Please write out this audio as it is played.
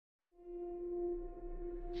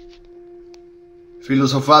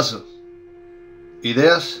Filozofazo.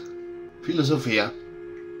 Ideas, filosofía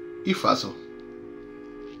y faso.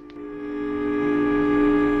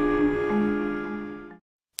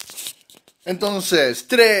 Entonces,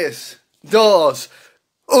 3, 2,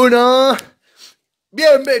 1.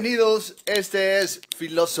 Bienvenidos, este es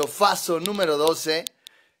Filozofazo número 12.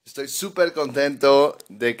 Estoy súper contento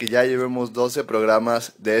de que ya llevemos 12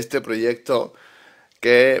 programas de este proyecto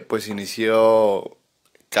que pues inició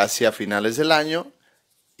casi a finales del año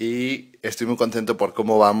y estoy muy contento por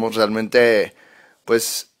cómo vamos. Realmente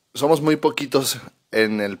pues somos muy poquitos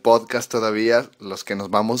en el podcast todavía los que nos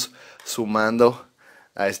vamos sumando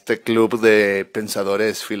a este club de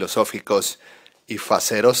pensadores filosóficos y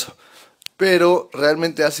faceros, pero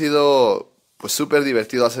realmente ha sido pues súper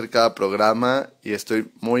divertido hacer cada programa y estoy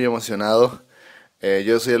muy emocionado.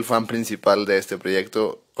 Yo soy el fan principal de este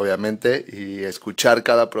proyecto, obviamente, y escuchar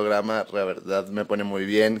cada programa, la verdad, me pone muy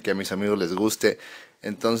bien, que a mis amigos les guste.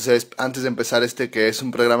 Entonces, antes de empezar que es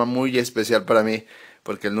un programa muy especial para mí,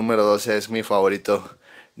 porque el número 12 es mi favorito,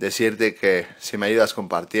 decirte que si me ayudas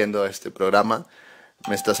compartiendo este programa,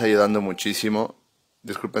 me estás ayudando muchísimo.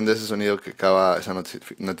 Disculpen de ese sonido que acaba esa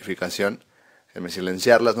notificación. Déjenme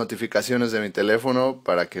silenciar las notificaciones de mi teléfono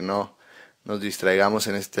para que no nos distraigamos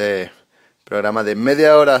en este programa de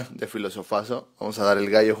media hora de Filozofazo. Vamos a dar el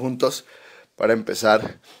gallo juntos para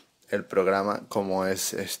empezar el programa como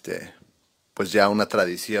es pues ya una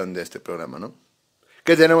tradición de este programa, ¿no?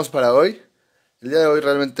 ¿Qué tenemos para hoy? El día de hoy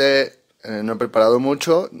realmente no he preparado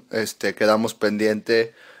mucho. Quedamos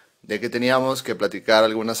pendiente de que teníamos que platicar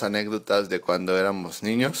algunas anécdotas de cuando éramos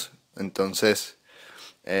niños. Entonces,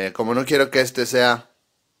 como no quiero que este sea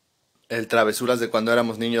el travesuras de cuando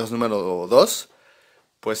éramos niños número 2,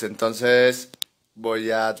 pues entonces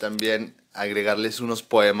voy a también agregarles unos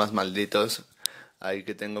poemas malditos ahí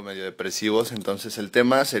que tengo medio depresivos. Entonces el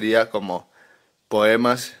tema sería como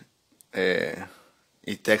poemas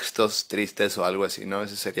y textos tristes o algo así, ¿no?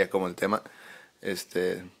 Ese sería como el tema,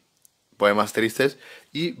 poemas tristes.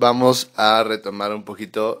 Y vamos a retomar un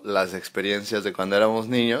poquito las experiencias de cuando éramos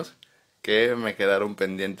niños, que me quedaron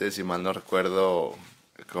pendientes, si mal no recuerdo,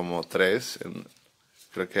 como 3,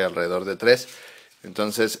 creo que alrededor de 3.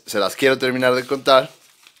 Entonces se las quiero terminar de contar,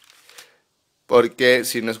 porque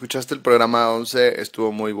si no escuchaste el programa 11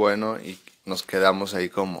 estuvo muy bueno y nos quedamos ahí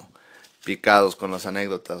como picados con las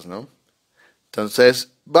anécdotas, ¿no?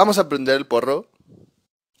 Entonces vamos a prender el porro.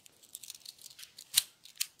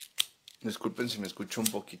 Disculpen si me escucho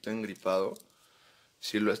un poquito engripado,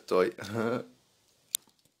 sí lo estoy.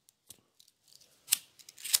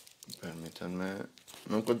 Permítanme,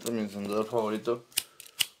 no encuentro mi encendedor favorito.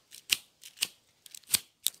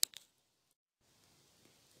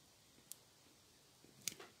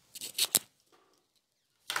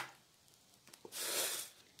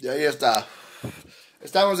 Y ahí está.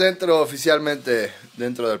 Estamos oficialmente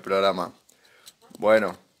dentro del programa.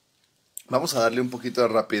 Bueno, vamos a darle un poquito de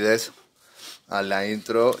rapidez a la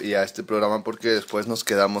intro y a este programa porque después nos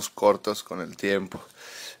quedamos cortos con el tiempo.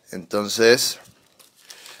 Entonces,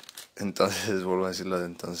 vuelvo a decirlo de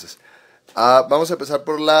entonces. Vamos a empezar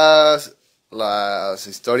por las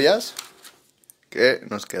historias que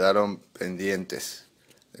nos quedaron pendientes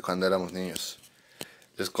de cuando éramos niños.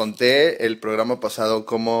 Les conté el programa pasado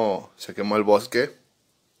cómo se quemó el bosque,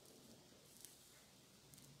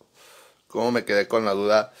 cómo me quedé con la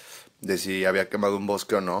duda de si había quemado un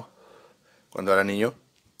bosque o no cuando era niño.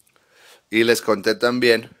 Y les conté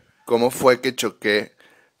también cómo fue que choqué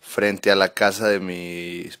frente a la casa de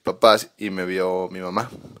mis papás y me vio mi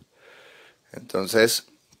mamá. Entonces,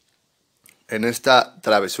 en esta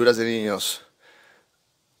travesuras de niños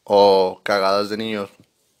o cagadas de niños,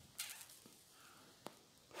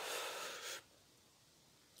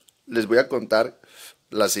 les voy a contar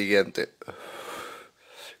la siguiente,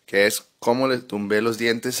 que es cómo le tumbé los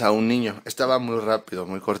dientes a un niño. Estaba muy rápido,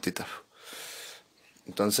 muy cortita.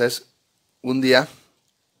 Entonces, un día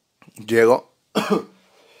llego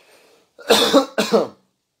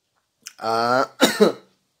a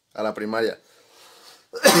la primaria.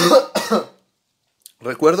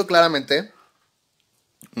 Recuerdo claramente,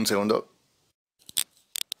 un segundo,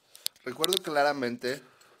 recuerdo claramente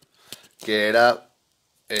que era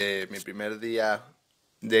mi primer día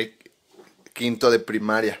de quinto de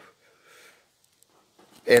primaria.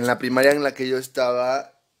 En la primaria en la que yo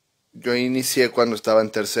estaba, yo inicié cuando estaba en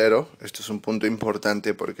tercero. Esto es un punto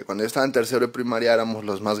importante porque cuando yo estaba en tercero de primaria éramos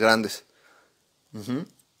los más grandes.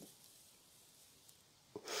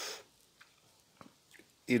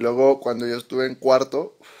 Y luego cuando yo estuve en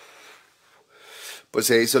cuarto, pues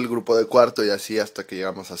se hizo el grupo de cuarto y así hasta que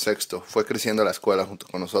llegamos a sexto. Fue creciendo la escuela junto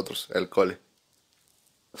con nosotros, el cole.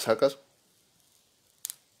 ¿Sacas?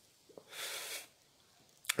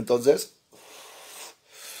 Entonces,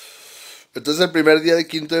 entonces el primer día de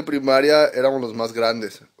quinto de primaria éramos los más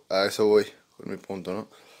grandes. A eso voy, con mi punto, ¿no?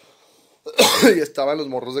 Y estaban los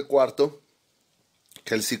morros de cuarto,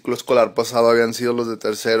 que el ciclo escolar pasado habían sido los de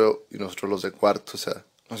tercero y nosotros los de cuarto, o sea,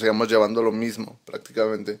 nos íbamos llevando lo mismo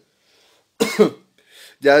prácticamente.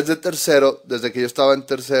 Ya desde tercero, desde que yo estaba en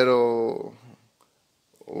tercero,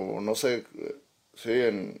 o no sé, sí,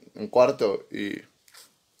 en cuarto, y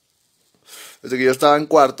desde que yo estaba en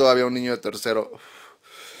cuarto había un niño de tercero,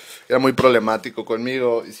 era muy problemático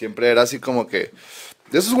conmigo y siempre era así como que,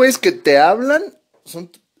 de esos güeyes que te hablan,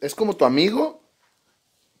 es como tu amigo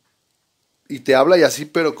y te habla y así,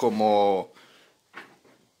 pero como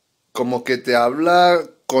que te habla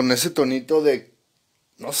con ese tonito de,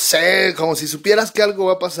 no sé, como si supieras que algo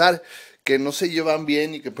va a pasar, que no se llevan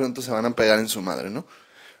bien y que pronto se van a pegar en su madre, ¿no?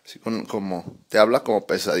 Así como, te habla como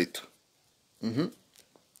pesadito. Ujú.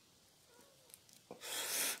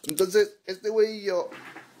 Entonces, este güey y yo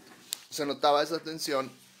se notaba esa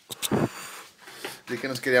tensión de que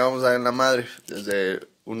nos queríamos dar en la madre desde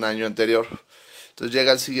un año anterior. Entonces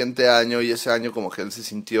llega el siguiente año y ese año como que él se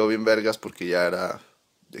sintió bien vergas porque ya era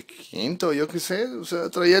de quinto, yo qué sé, o sea,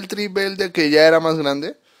 traía el tribel de que ya era más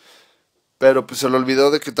grande, pero pues se le olvidó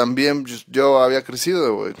de que también yo había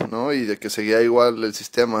crecido, güey, ¿no? Y de que seguía igual el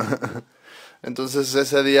sistema. Entonces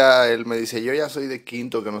ese día él me dice, yo ya soy de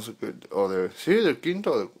quinto, que no sé qué, o de, sí, de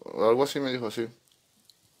quinto, o algo así me dijo así.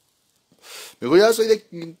 Me dijo, ya soy de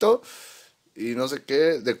quinto y no sé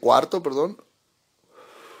qué, de cuarto, perdón,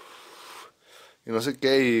 y no sé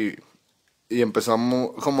qué, y empezó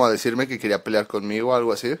como a decirme que quería pelear conmigo o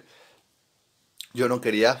algo así. Yo no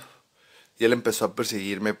quería, y él empezó a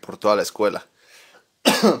perseguirme por toda la escuela.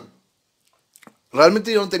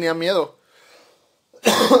 Realmente yo no tenía miedo.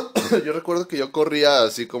 Yo recuerdo que yo corría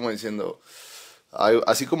así como diciendo,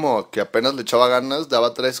 así como que apenas le echaba ganas,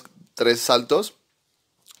 daba tres saltos.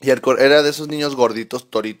 Y era de esos niños gorditos,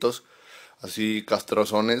 toritos, así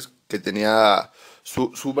castrozones, que tenía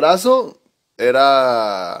su brazo,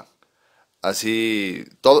 era así,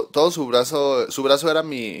 todo su brazo era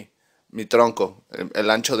mi tronco, el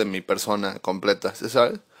ancho de mi persona completa, ¿sí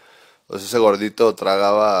sabes? O sea, ese gordito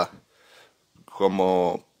tragaba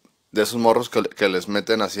como de esos morros que les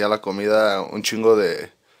meten así a la comida un chingo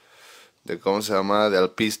de ¿cómo se llama? De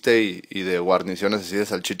alpiste y de guarniciones así de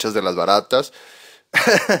salchichas de las baratas.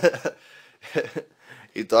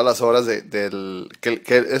 Y todas las obras que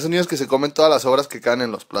esos niños que se comen todas las obras que caen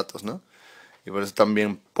en los platos, ¿no? Y por eso están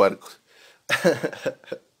bien puercos.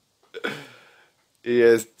 Y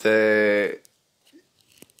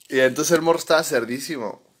y entonces el morro estaba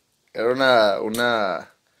cerdísimo. Era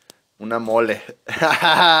una mole.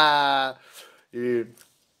 y,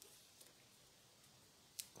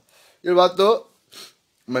 y el vato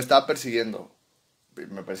me estaba persiguiendo. Y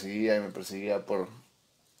me perseguía y me perseguía por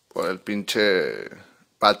el pinche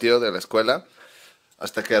patio de la escuela.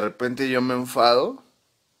 Hasta que de repente yo me enfado,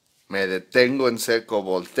 me detengo en seco,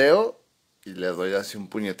 volteo y le doy así un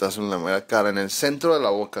puñetazo en la mera cara, en el centro de la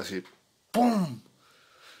boca, así. ¡Pum!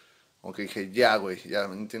 Como que dije, ya, güey, ya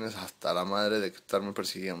me tienes hasta la madre de estarme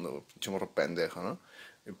persiguiendo, güey, pinche morro pendejo, ¿no?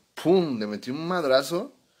 Y ¡pum! Le metí un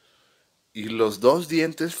madrazo y los dos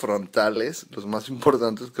dientes frontales, los más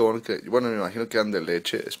importantes, bueno, me imagino que eran de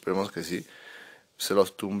leche, esperemos que sí, se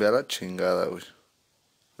los tumbé a la chingada, güey.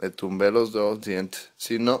 Le tumbé los dos dientes.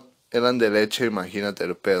 Si no eran de leche, imagínate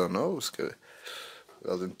el pedo, ¿no? Pues que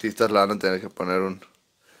los dentistas le van a tener que poner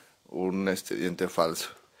un diente falso.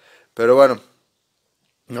 Pero bueno,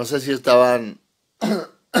 no sé si estaban,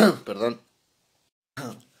 perdón,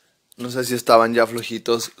 no sé si estaban ya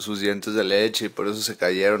flojitos sus dientes de leche y por eso se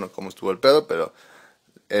cayeron o cómo estuvo el pedo, pero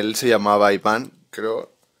él se llamaba Iván,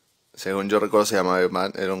 creo. Según yo recuerdo se llamaba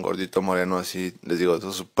Iván, era un gordito moreno así, les digo,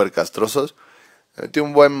 esos súper castrosos. Me metí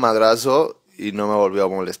un buen madrazo y no me volvió a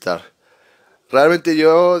molestar. Realmente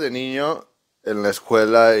yo de niño, en la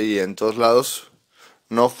escuela y en todos lados,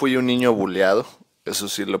 no fui un niño buleado, eso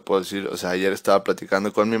sí lo puedo decir. O sea, ayer estaba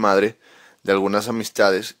platicando con mi madre de algunas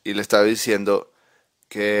amistades y le estaba diciendo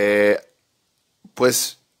que,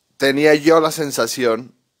 pues, tenía yo la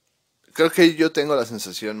sensación, creo que yo tengo la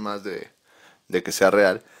sensación más de que sea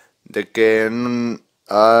real, de que en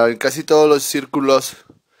casi todos los círculos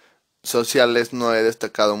sociales no he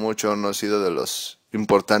destacado mucho, no he sido de los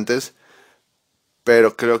importantes.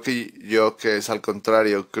 Pero creo que es al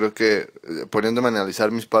contrario, creo que poniéndome a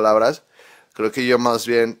analizar mis palabras, creo que yo más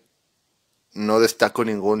bien no destaco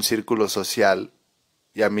ningún círculo social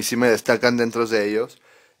y a mí sí me destacan dentro de ellos,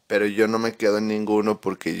 pero yo no me quedo en ninguno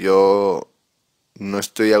porque yo no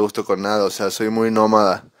estoy a gusto con nada, o sea, soy muy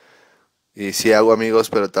nómada y sí hago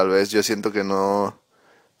amigos, pero tal vez yo siento que no,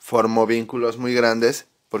 formo vínculos muy grandes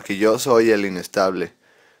porque yo soy el inestable,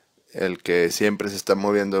 el que siempre se está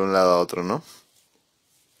moviendo de un lado a otro, ¿no?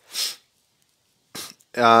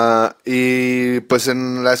 Y pues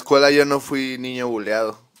en la escuela yo no fui niño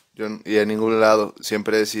buleado, y en ningún lado,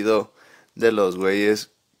 siempre he sido de los güeyes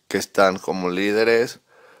que están como líderes,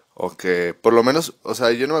 o que por lo menos, o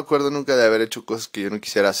sea, yo no me acuerdo nunca de haber hecho cosas que yo no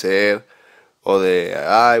quisiera hacer, o de,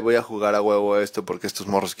 ay, voy a jugar a huevo esto porque estos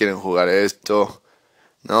morros quieren jugar esto.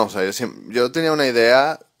 No, o sea, yo tenía una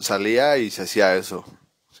idea, salía y se hacía eso,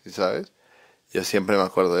 ¿sí sabes? Yo siempre me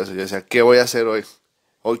acuerdo de eso. Yo decía, ¿qué voy a hacer hoy?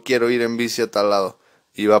 Hoy quiero ir en bici a tal lado.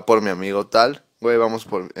 Iba por mi amigo tal, güey, vamos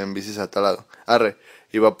en bicis a tal lado. Arre.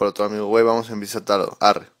 Iba por otro amigo, güey, vamos en bici a tal lado.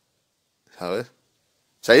 Arre. ¿Sabes?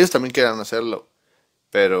 O sea, ellos también querían hacerlo.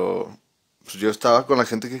 Pero pues, yo estaba con la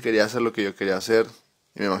gente que quería hacer lo que yo quería hacer.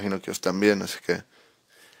 Y me imagino que ellos también, así que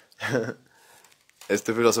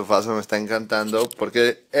este filosofazo me está encantando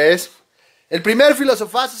porque es el primer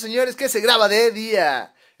filosofazo, señores, que se graba de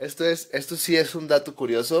día. Esto sí es un dato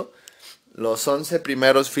curioso. Los 11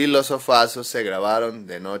 primeros filosofazos se grabaron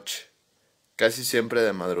de noche, casi siempre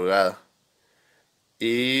de madrugada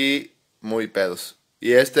y muy pedos.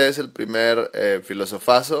 Y este es el primer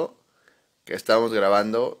filosofazo que estamos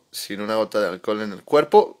grabando sin una gota de alcohol en el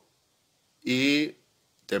cuerpo y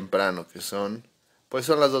temprano, pues son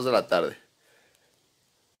las 2 de la tarde.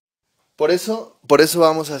 Por eso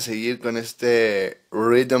vamos a seguir con este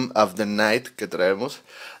Rhythm of the Night que traemos.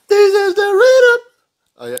 This is the rhythm.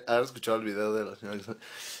 ¿Has escuchado el video de la señora que dice,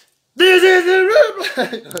 This is the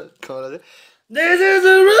rhythm? ¿Cómo lo hace? This is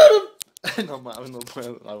the rhythm. Ay, no mames, no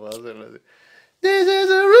puedo hacerlo así. This is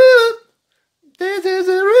the rhythm. This is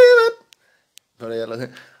the rhythm. Pero ella lo hace.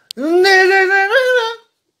 This is the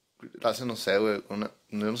rhythm. Lo hace, no sé, güey.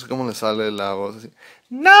 No sé cómo le sale la voz así.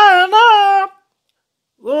 No, no.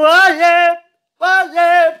 Oye,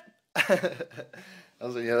 oye.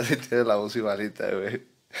 La señora sí tiene la voz igualita, güey.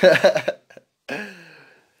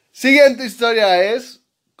 Siguiente historia es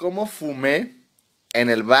cómo fumé en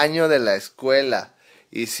el baño de la escuela.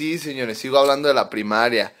 Y sí, señores, sigo hablando de la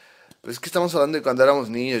primaria. Pero es que estamos hablando de cuando éramos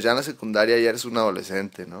niños. Ya en la secundaria ya eres un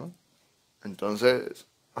adolescente, ¿no? Entonces,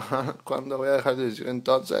 ¿cuándo voy a dejar de decir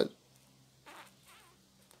entonces?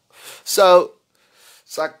 So,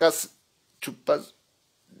 sacas, chupas,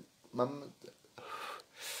 mamá.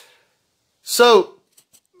 So,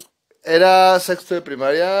 era sexto de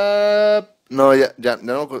primaria. No, ya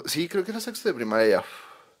no me acuerdo. Sí, creo que era sexto de primaria ya.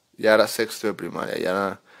 Ya era sexto de primaria, ya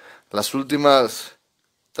era las últimas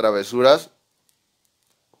travesuras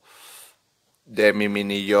de mi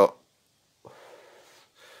mini yo.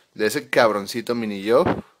 De ese cabroncito mini yo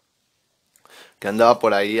que andaba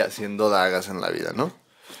por ahí haciendo dagas en la vida, ¿no?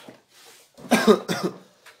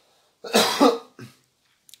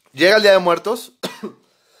 Llega el Día de Muertos.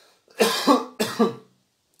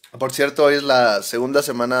 Por cierto, hoy es la segunda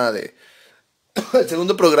semana de... el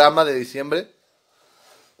segundo programa de diciembre.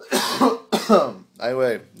 Ay,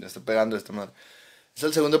 güey, ya estoy pegando esto, madre. Es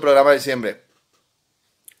el segundo programa de diciembre.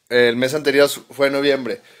 El mes anterior fue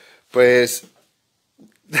noviembre. Pues,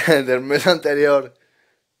 del mes anterior,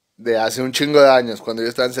 de hace un chingo de años, cuando yo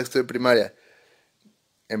estaba en sexto de primaria,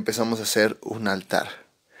 empezamos a hacer un altar.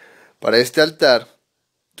 Para este altar,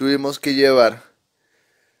 tuvimos que llevar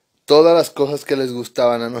todas las cosas que les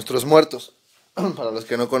gustaban a nuestros muertos. Para los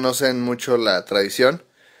que no conocen mucho la tradición,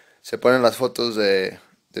 se ponen las fotos de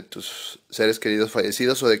tus seres queridos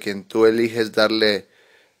fallecidos o de quien tú eliges darle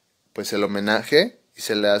pues el homenaje y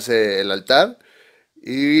se le hace el altar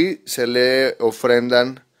y se le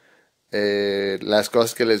ofrendan las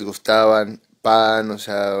cosas que les gustaban, pan, o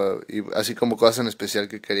sea, y así como cosas en especial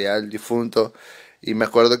que quería el difunto. Y me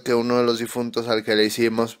acuerdo que uno de los difuntos al que le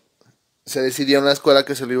hicimos se decidió en la escuela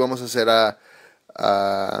que se lo íbamos a hacer a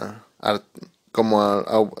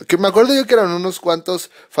que me acuerdo yo que eran unos cuantos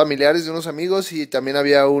familiares de unos amigos y también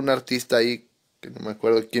había un artista ahí que no me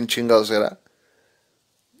acuerdo quién chingados era.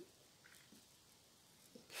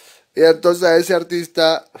 Y entonces a ese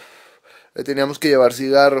artista le teníamos que llevar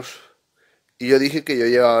cigarros y yo dije que yo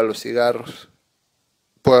llevaba los cigarros.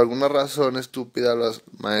 Por alguna razón estúpida las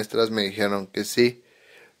maestras me dijeron que sí.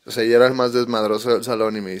 O sea, yo era el más desmadroso del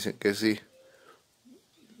salón y me dicen que sí.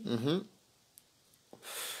 Ujú.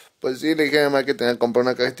 Pues sí, le dije a mi mamá que tenía que comprar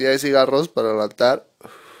una cajetilla de cigarros para el altar.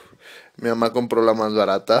 Mi mamá compró la más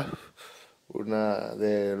barata, una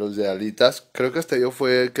de los de alitas. Creo que hasta yo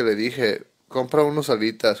fue el que le dije, compra unos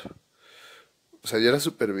alitas. O sea, yo era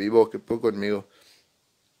súper vivo, qué poco conmigo.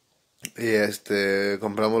 Y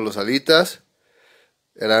compramos los alitas.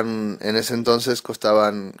 En ese entonces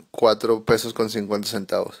costaban 4 pesos con 50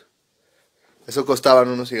 centavos. Eso costaban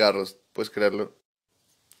unos cigarros, puedes creerlo.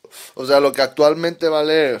 O sea, lo que actualmente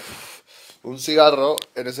vale un cigarro,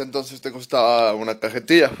 en ese entonces te costaba una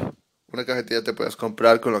cajetilla. Una cajetilla te puedes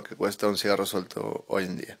comprar con lo que cuesta un cigarro suelto hoy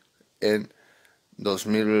en día. En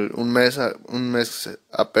 2000, un mes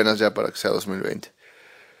apenas ya para que sea 2020.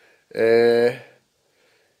 Eh,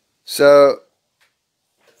 so,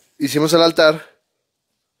 hicimos el altar,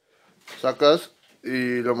 sacas,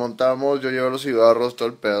 y lo montamos, yo llevo los cigarros, todo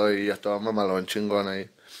el pedo, y ya estaba mamalón, chingón ahí.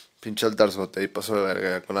 Pinche altarzote, y pasó de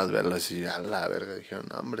verga con las velas, y a la verga, dijeron,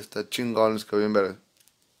 no, hombre, está chingón, es que bien verga.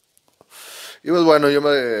 Y pues bueno, yo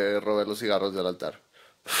me robé los cigarros del altar.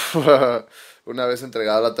 Una vez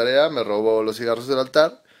entregada la tarea, me robó los cigarros del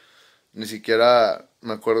altar. Ni siquiera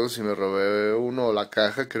me acuerdo si me robé uno o la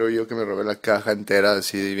caja. Creo yo que me robé la caja entera,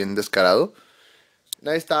 así bien descarado.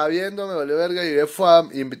 Nadie estaba viendo, me valió verga. Y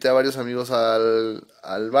invité a varios amigos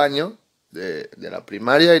al baño de la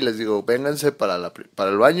primaria. Y les digo, vénganse para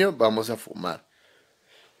el baño, vamos a fumar.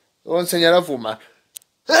 Voy a enseñar a fumar.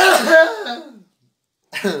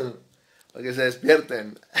 Para que se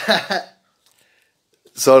despierten.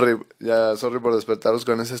 Sorry por despertaros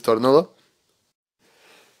con ese estornudo.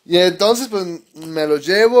 Y entonces, pues, me los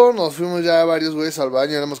llevo, nos fuimos ya varios güeyes al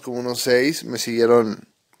baño, éramos como unos 6, me siguieron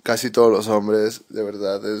casi todos los hombres, de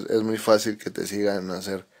verdad, es muy fácil que te sigan a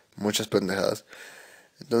hacer muchas pendejadas.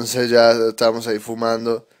 Entonces ya estábamos ahí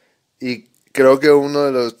fumando y creo que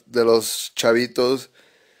uno de los chavitos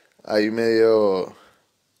ahí medio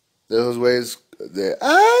de esos güeyes de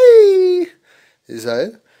 ¡ay! ¿Sí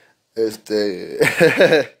sabes? Este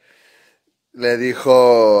le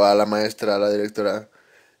dijo a la maestra, a la directora,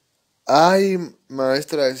 ay,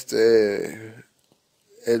 maestra,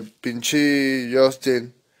 el pinche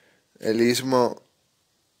Justin, el Ismo,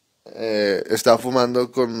 está fumando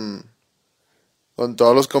con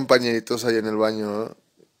todos los compañeritos ahí en el baño, ¿no?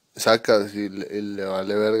 Sacas y le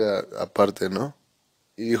vale verga aparte, ¿no?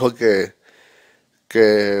 Y dijo que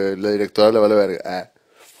la directora le vale verga. Ah.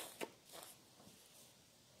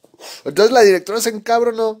 Entonces la directora se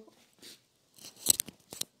encabronó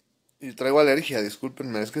y traigo alergia,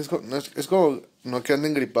 discúlpenme, es que es como no que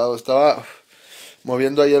anden gripado, estaba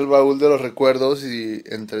moviendo ahí el baúl de los recuerdos y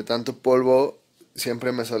entre tanto polvo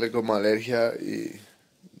siempre me sale como alergia y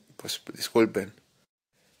pues disculpen.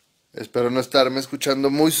 Espero no estarme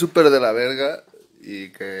escuchando muy súper de la verga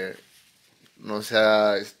y que no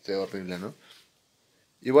sea horrible, ¿no?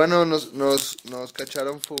 Y bueno, nos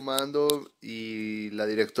cacharon fumando y la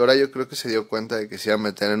directora yo creo que se dio cuenta de que se iba a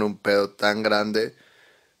meter en un pedo tan grande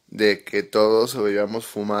de que todos habíamos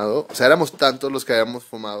fumado. O sea, éramos tantos los que habíamos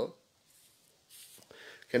fumado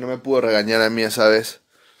que no me pudo regañar a mí esa vez.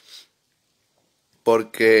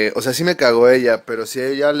 Porque, o sea, sí me cagó ella, pero si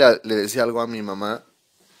ella le decía algo a mi mamá,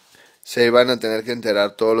 se iban a tener que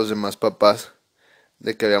enterar todos los demás papás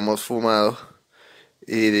de que habíamos fumado.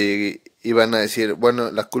 Y iban a decir,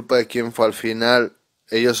 bueno, la culpa de quién fue al final.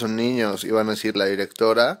 Ellos son niños, iban a decir la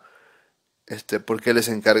directora, ¿por qué les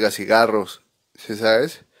encarga cigarros? ¿Sí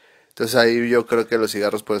sabes? Entonces ahí yo creo que los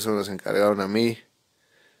cigarros por eso nos encargaron a mí.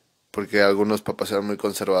 Porque algunos papás eran muy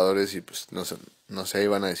conservadores y pues no sé,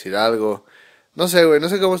 iban a decir algo. No sé, güey, no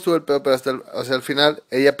sé cómo estuvo el pedo, pero o sea, al final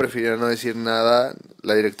ella prefirió no decir nada.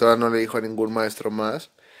 La directora no le dijo a ningún maestro más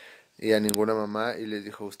y a ninguna mamá y les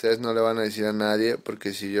dijo, ustedes no le van a decir a nadie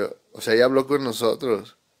porque si yo, o sea, ella habló con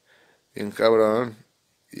nosotros, bien cabrón.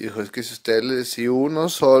 Y dijo, es que si uno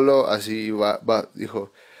solo así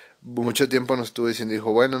dijo, mucho tiempo nos estuvo diciendo,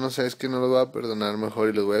 dijo, bueno, no sé, es que no los voy a perdonar mejor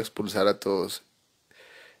y los voy a expulsar a todos.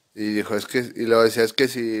 Y dijo, y luego decía, es que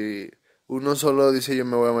si uno solo dice yo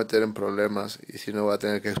me voy a meter en problemas y si no voy a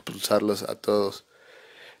tener que expulsarlos a todos.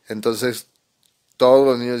 Entonces todos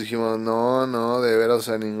los niños dijimos, no, no, de veras, o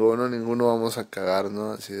sea, ninguno vamos a cagar,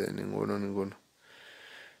 ¿no? Así de ninguno.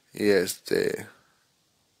 Y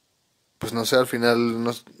pues no sé, al final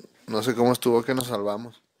no sé cómo estuvo que nos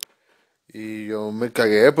salvamos. Y yo me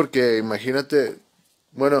cagué porque imagínate,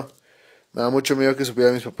 bueno, me da mucho miedo que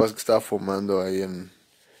supieran mis papás que estaba fumando ahí en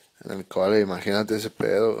el cole, imagínate ese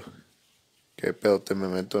pedo. ¿Qué pedo te me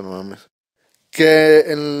meto, no mames? Que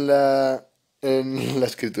en la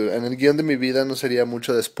escritura, en el guión de mi vida no sería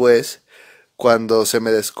mucho después, cuando se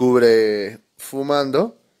me descubre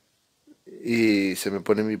fumando y se me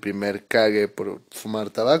pone mi primer cague por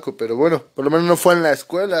fumar tabaco, pero bueno, por lo menos no fue en la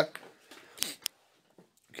escuela,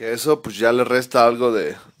 que eso pues ya le resta algo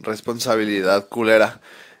de responsabilidad culera.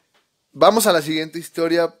 Vamos a la siguiente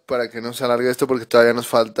historia para que no se alargue esto porque todavía nos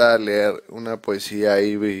falta leer una poesía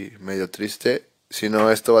ahí medio triste. Si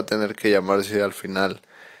no, esto va a tener que llamarse al final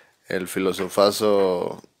el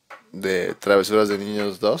Filozofazo de Travesuras de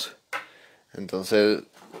Niños 2. Entonces,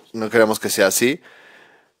 no queremos que sea así.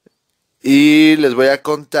 Y les voy a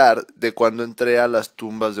contar de cuando entré a las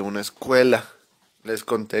tumbas de una escuela. Les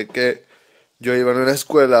conté que yo iba en una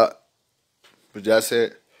escuela, pues ya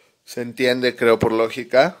se entiende, creo por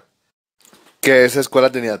lógica, que esa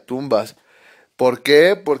escuela tenía tumbas. ¿Por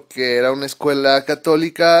qué? Porque era una escuela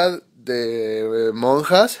católica de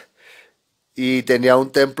monjas y tenía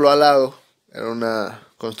un templo al lado. Era una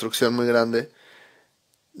construcción muy grande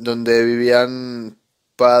donde vivían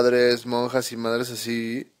padres, monjas y madres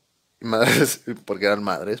así. Y madres, porque eran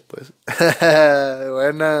madres, pues.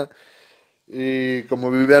 Buena. Y como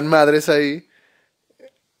vivían madres ahí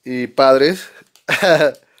y padres,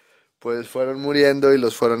 pues fueron muriendo y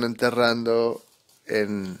los fueron enterrando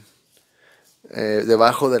en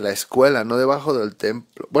debajo de la escuela, no debajo del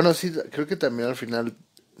templo. Bueno, sí, creo que también al final.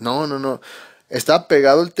 No, no, no. Estaba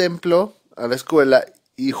pegado el templo a la escuela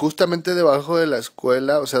y justamente debajo de la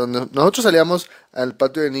escuela, o sea, donde nosotros salíamos al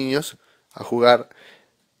patio de niños a jugar.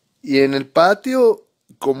 Y en el patio,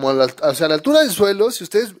 como o sea, a la altura del suelo, si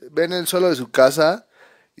ustedes ven el suelo de su casa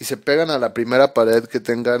y se pegan a la primera pared que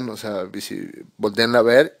tengan, o sea, si voltean a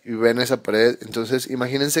ver y ven esa pared, entonces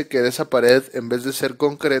imagínense que de esa pared, en vez de ser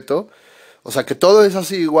concreto, o sea, que todo es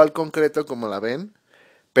así igual concreto como la ven,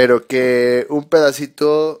 pero que un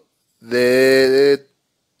pedacito de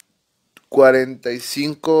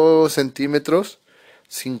 45 centímetros,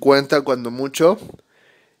 50 cuando mucho,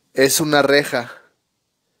 es una reja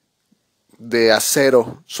de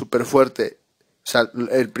acero súper fuerte. O sea,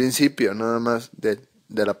 el principio nada más de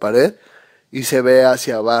la pared. Y se ve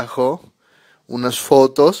hacia abajo unas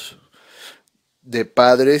fotos de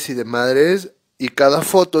padres y de madres. Y cada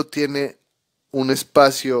foto tiene un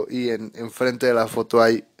espacio y enfrente de la foto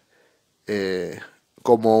hay eh,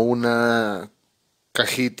 como una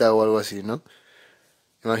cajita o algo así, ¿no?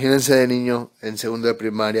 Imagínense de niño en segundo de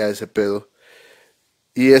primaria ese pedo.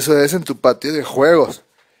 Y eso es en tu patio de juegos.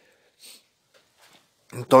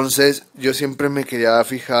 Entonces yo siempre me quería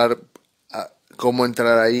fijar cómo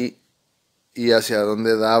entrar ahí y hacia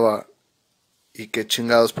dónde daba y qué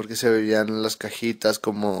chingados porque se veían las cajitas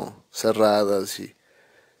como cerradas y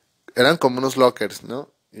eran como unos lockers, ¿no?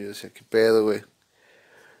 Y yo decía, ¿qué pedo, güey?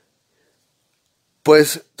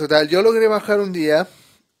 Pues total, yo logré bajar un día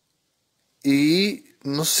y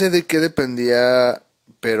no sé de qué dependía,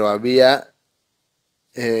 pero había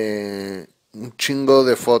un chingo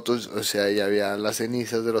de fotos, o sea, ya había las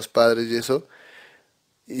cenizas de los padres y eso.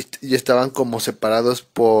 Y estaban como separados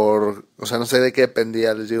por, o sea, no sé de qué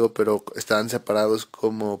dependía, les digo, pero estaban separados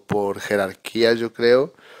como por jerarquía, yo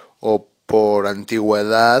creo, o por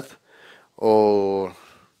antigüedad, o,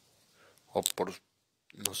 o por,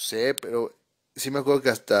 no sé, pero sí me acuerdo que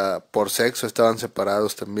hasta por sexo estaban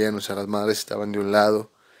separados también, o sea, las madres estaban de un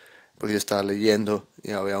lado, porque yo estaba leyendo,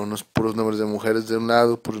 y había unos puros nombres de mujeres de un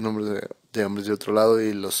lado, puros nombres de hombres de otro lado,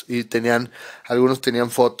 y tenían, algunos tenían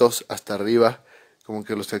fotos hasta arriba como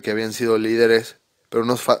que los que habían sido líderes, pero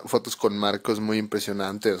unas fotos con marcos muy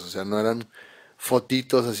impresionantes, o sea, no eran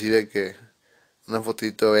fotitos así de que una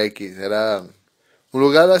fotito X, era un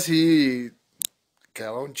lugar así que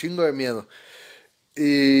daba un chingo de miedo.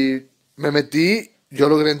 Y me metí, yo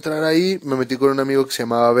logré entrar ahí, me metí con un amigo que se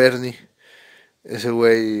llamaba Bernie, ese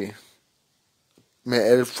güey,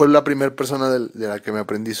 él fue la primera persona de la que me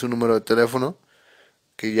aprendí su número de teléfono,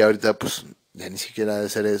 que ya ahorita pues ya ni siquiera debe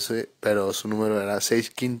ser ese, pero su número era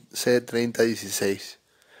 615 30 16.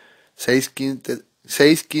 615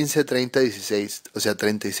 o sea,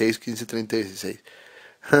 36 15 30 16.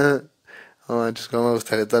 No manches, cómo me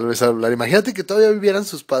gustaría tal vez hablar. Imagínate que todavía vivieran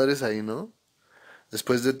sus padres ahí, ¿no?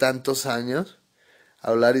 Después de tantos años,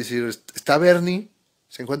 hablar y decir, está Bernie,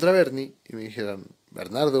 se encuentra Bernie, y me dijeran,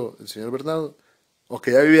 Bernardo, el señor Bernardo, o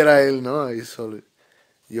que ya viviera él, ¿no? Ahí solo.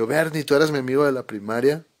 Y yo, Bernie, tú eras mi amigo de la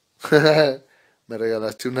primaria. Me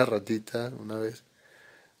regalaste una ratita una vez.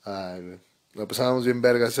 Ay, güey. Lo pasábamos bien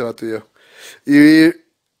verga ese vato y yo. Y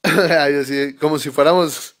ay, así, como si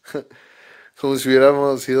fuéramos, como si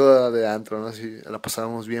hubiéramos ido de antro, ¿no? Así, la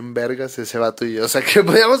pasábamos bien vergas ese vato y yo. O sea, que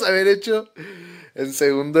podíamos haber hecho en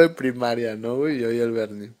segundo de primaria, ¿no, güey? Yo y el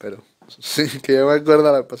Bernie, pero sí, que yo me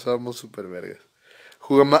acuerdo, la pasábamos súper vergas.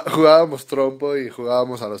 Jugábamos trompo y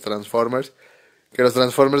jugábamos a los Transformers, que los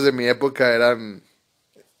Transformers de mi época eran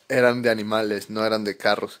de animales, no eran de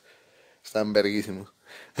carros. Estaban verguísimos.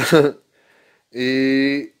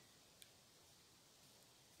 Y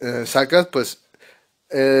sacas, pues,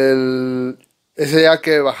 ese día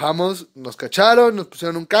que bajamos, nos cacharon, nos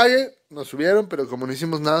pusieron un calle, nos subieron, pero como no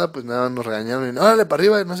hicimos nada, pues nada, nos regañaron y, órale, para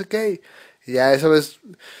arriba, no sé qué. Y ya esa vez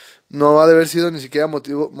no ha de haber sido ni siquiera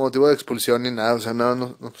motivo de expulsión ni nada, o sea, nada,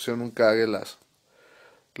 nos pusieron un cague las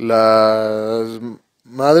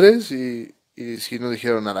madres Y sí nos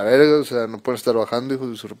dijeron a la verga, o sea, no pueden estar bajando, hijos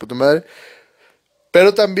de su reputa madre.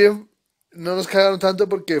 Pero también no nos cagaron tanto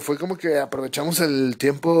porque fue como que aprovechamos el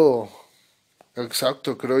tiempo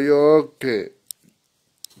exacto. Creo yo que...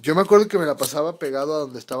 Yo me acuerdo que me la pasaba pegado a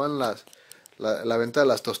donde estaban la venta de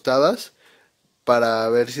las tostadas para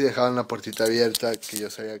ver si dejaban la puertita abierta, que yo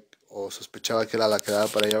sabía o sospechaba que era la que daba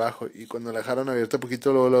para allá abajo. Y cuando la dejaron abierta un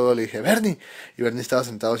poquito, luego le dije, Bernie. Y Bernie estaba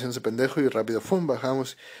sentado haciéndose pendejo y rápido, ¡fum!,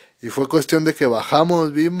 bajamos. Y fue cuestión de que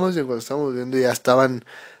bajamos, vimos, y cuando estábamos viendo ya estaban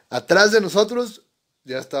atrás de nosotros,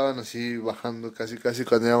 ya estaban así bajando, casi, casi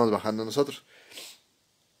cuando íbamos bajando nosotros.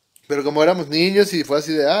 Pero como éramos niños y fue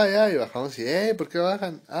así de, ya, y bajamos y, ¿por qué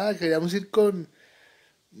bajan? Queríamos ir con,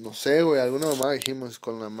 no sé, güey, alguna mamá dijimos,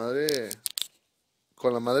 con la madre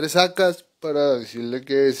sacas para decirle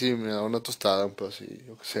que sí, me da una tostada, un pedazo así,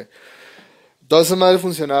 yo qué sé. Todas esas madres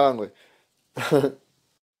funcionaban, güey.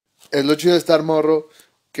 Es lo chido de estar morro,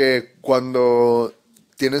 que cuando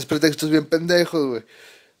tienes pretextos bien pendejos, güey,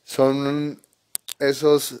 son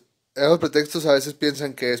esos pretextos a veces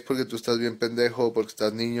piensan que es porque tú estás bien pendejo o porque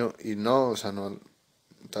estás niño y no, o sea, no,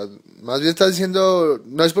 más bien estás diciendo,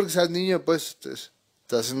 no es porque seas niño, pues, estás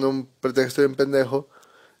haciendo un pretexto bien pendejo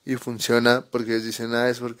y funciona porque ellos dicen,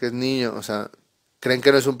 es porque es niño, o sea, creen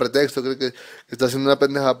que no es un pretexto, creen que estás haciendo una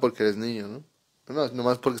pendeja porque eres niño, ¿no? No, es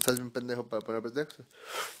nomás porque estás bien pendejo para poner pretextos.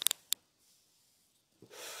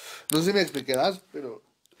 No sé si me explicarás, pero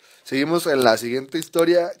seguimos en la siguiente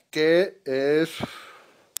historia que es...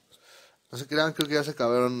 No se crean, creo que ya se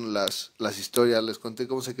acabaron las historias. Les conté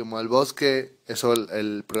cómo se quemó el bosque, eso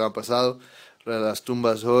el programa pasado, lo de las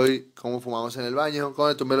tumbas hoy, cómo fumamos en el baño, cómo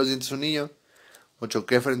le tumbé los dientes a un niño, o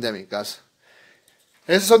choqué frente a mi casa.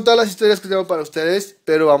 Esas son todas las historias que tengo para ustedes,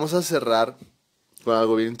 pero vamos a cerrar con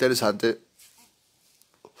algo bien interesante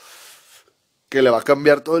que le va a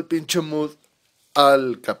cambiar todo el pinche mood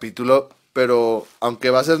al capítulo, pero aunque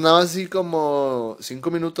va a ser nada más así como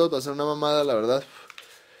 5 minutos, va a ser una mamada, la verdad.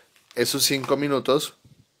 Esos 5 minutos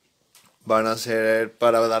van a ser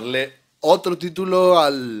para darle otro título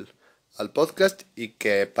al podcast y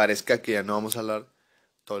que parezca que ya no vamos a hablar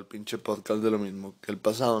todo el pinche podcast de lo mismo que el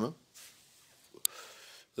pasado, ¿no?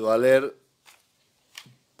 Les voy a leer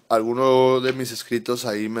algunos de mis escritos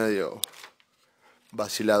ahí medio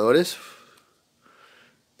vaciladores.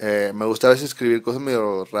 Me gusta a veces escribir cosas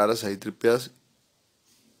medio raras ahí, tripeadas,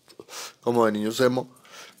 como de niños emo.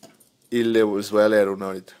 Y les voy a leer una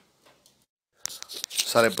ahorita.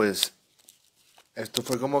 Sale pues, esto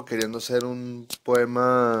fue como queriendo ser un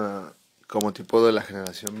poema como tipo de la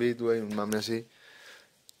generación Beat, güey, un mame así.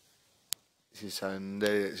 Si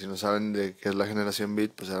no saben de qué es la generación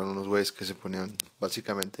Beat, pues eran unos güeyes que se ponían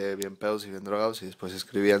básicamente bien pedos y bien drogados y después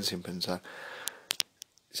escribían sin pensar.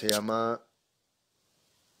 Se llama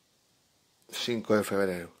 5 de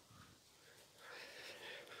febrero.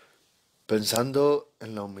 Pensando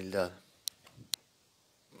en la humildad,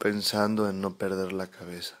 pensando en no perder la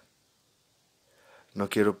cabeza. No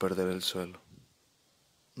quiero perder el suelo,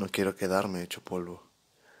 no quiero quedarme hecho polvo.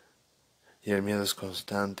 Y el miedo es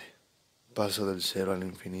constante, paso del cero al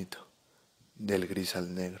infinito, del gris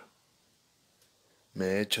al negro. Me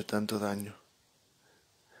he hecho tanto daño,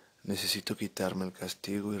 necesito quitarme el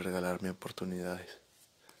castigo y regalarme oportunidades,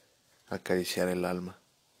 acariciar el alma,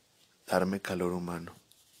 darme calor humano,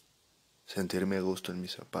 sentirme a gusto en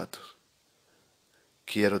mis zapatos.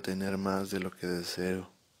 Quiero tener más de lo que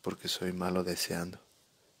deseo, porque soy malo deseando.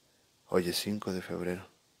 Hoy es 5 de febrero,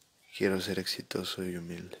 quiero ser exitoso y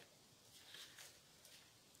humilde.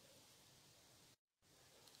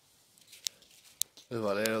 Les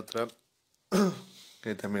voy a leer otra,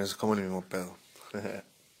 que también es como el mismo pedo.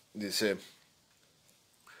 Dice,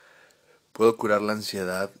 puedo curar la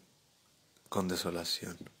ansiedad con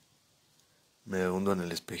desolación. Me hundo en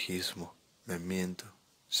el espejismo, me miento,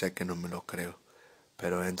 sé que no me lo creo,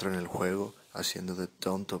 pero entro en el juego haciendo de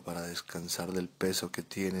tonto para descansar del peso que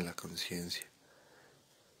tiene la conciencia.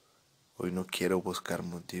 Hoy no quiero buscar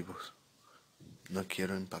motivos, no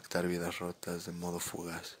quiero impactar vidas rotas de modo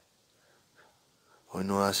fugaz. Hoy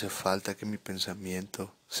no hace falta que mi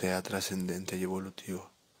pensamiento sea trascendente y evolutivo.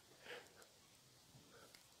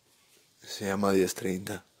 Se llama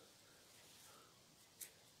 10:30.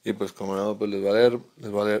 Y pues como no, pues les voy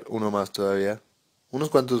a leer uno más todavía. Unos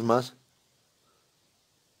cuantos más.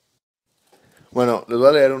 Bueno, les voy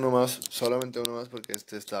a leer uno más, solamente uno más porque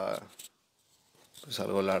este está pues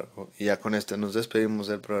algo largo. Y ya con este nos despedimos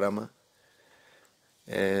del programa.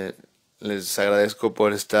 Eh, Les agradezco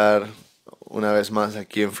por estar una vez más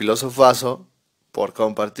aquí en Filozofazo, por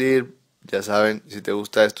compartir. Ya saben, si te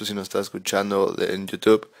gusta esto, si nos estás escuchando en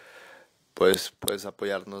YouTube, pues puedes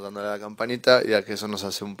apoyarnos dándole a la campanita, ya que eso nos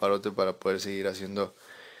hace un parote para poder seguir haciendo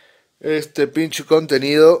este pinche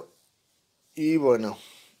contenido. Y bueno,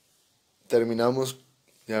 terminamos.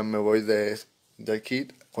 Ya me voy de aquí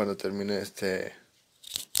cuando termine este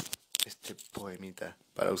poemita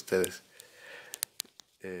para ustedes.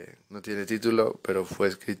 No tiene título, pero fue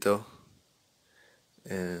escrito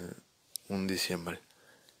un diciembre.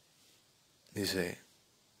 Dice: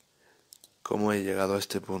 ¿cómo he llegado a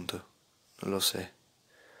este punto? No lo sé,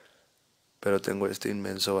 pero tengo este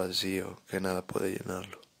inmenso vacío que nada puede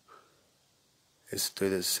llenarlo. Estoy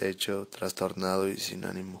deshecho, trastornado y sin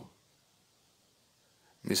ánimo.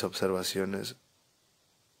 Mis observaciones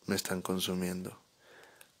me están consumiendo,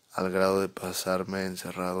 al grado de pasarme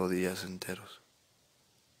encerrado días enteros.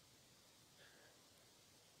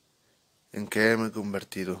 ¿En qué me he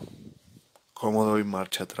convertido? ¿Cómo doy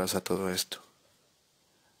marcha atrás a todo esto?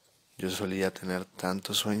 Yo solía tener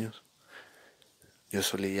tantos sueños. Yo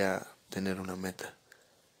solía tener una meta.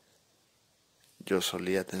 Yo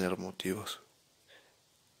solía tener motivos.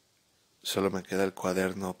 Solo me queda el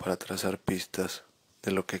cuaderno para trazar pistas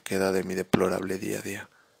de lo que queda de mi deplorable día a día.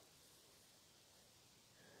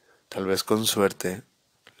 Tal vez con suerte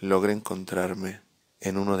logre encontrarme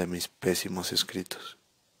en uno de mis pésimos escritos.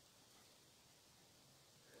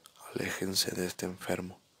 Aléjense de este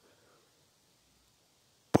enfermo,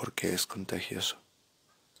 porque es contagioso.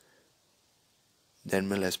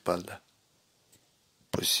 Denme la espalda,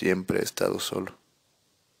 pues siempre he estado solo.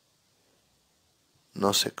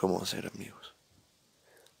 No sé cómo ser amigos.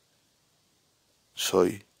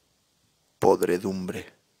 Soy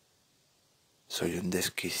podredumbre. Soy un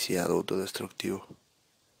desquiciado autodestructivo.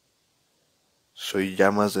 Soy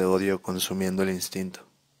llamas de odio consumiendo el instinto.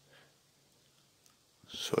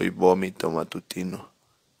 Soy vómito matutino.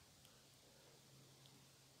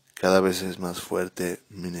 Cada vez es más fuerte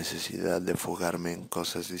mi necesidad de fugarme en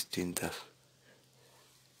cosas distintas,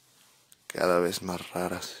 cada vez más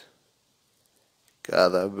raras,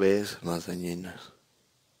 cada vez más dañinas,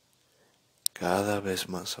 cada vez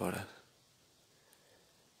más horas.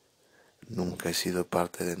 Nunca he sido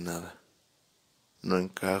parte de nada, no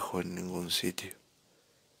encajo en ningún sitio.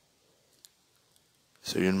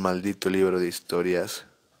 Soy un maldito libro de historias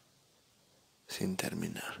sin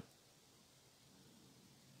terminar.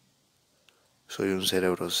 Soy un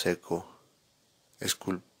cerebro seco,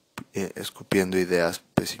 escupiendo ideas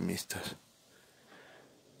pesimistas.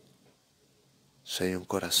 Soy un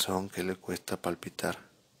corazón que le cuesta palpitar.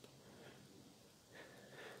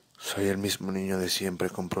 Soy el mismo niño de siempre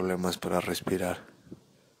con problemas para respirar.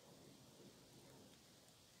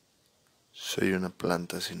 Soy una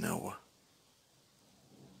planta sin agua.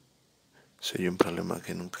 Soy un problema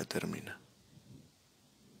que nunca termina.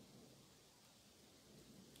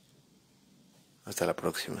 Hasta la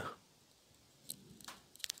próxima.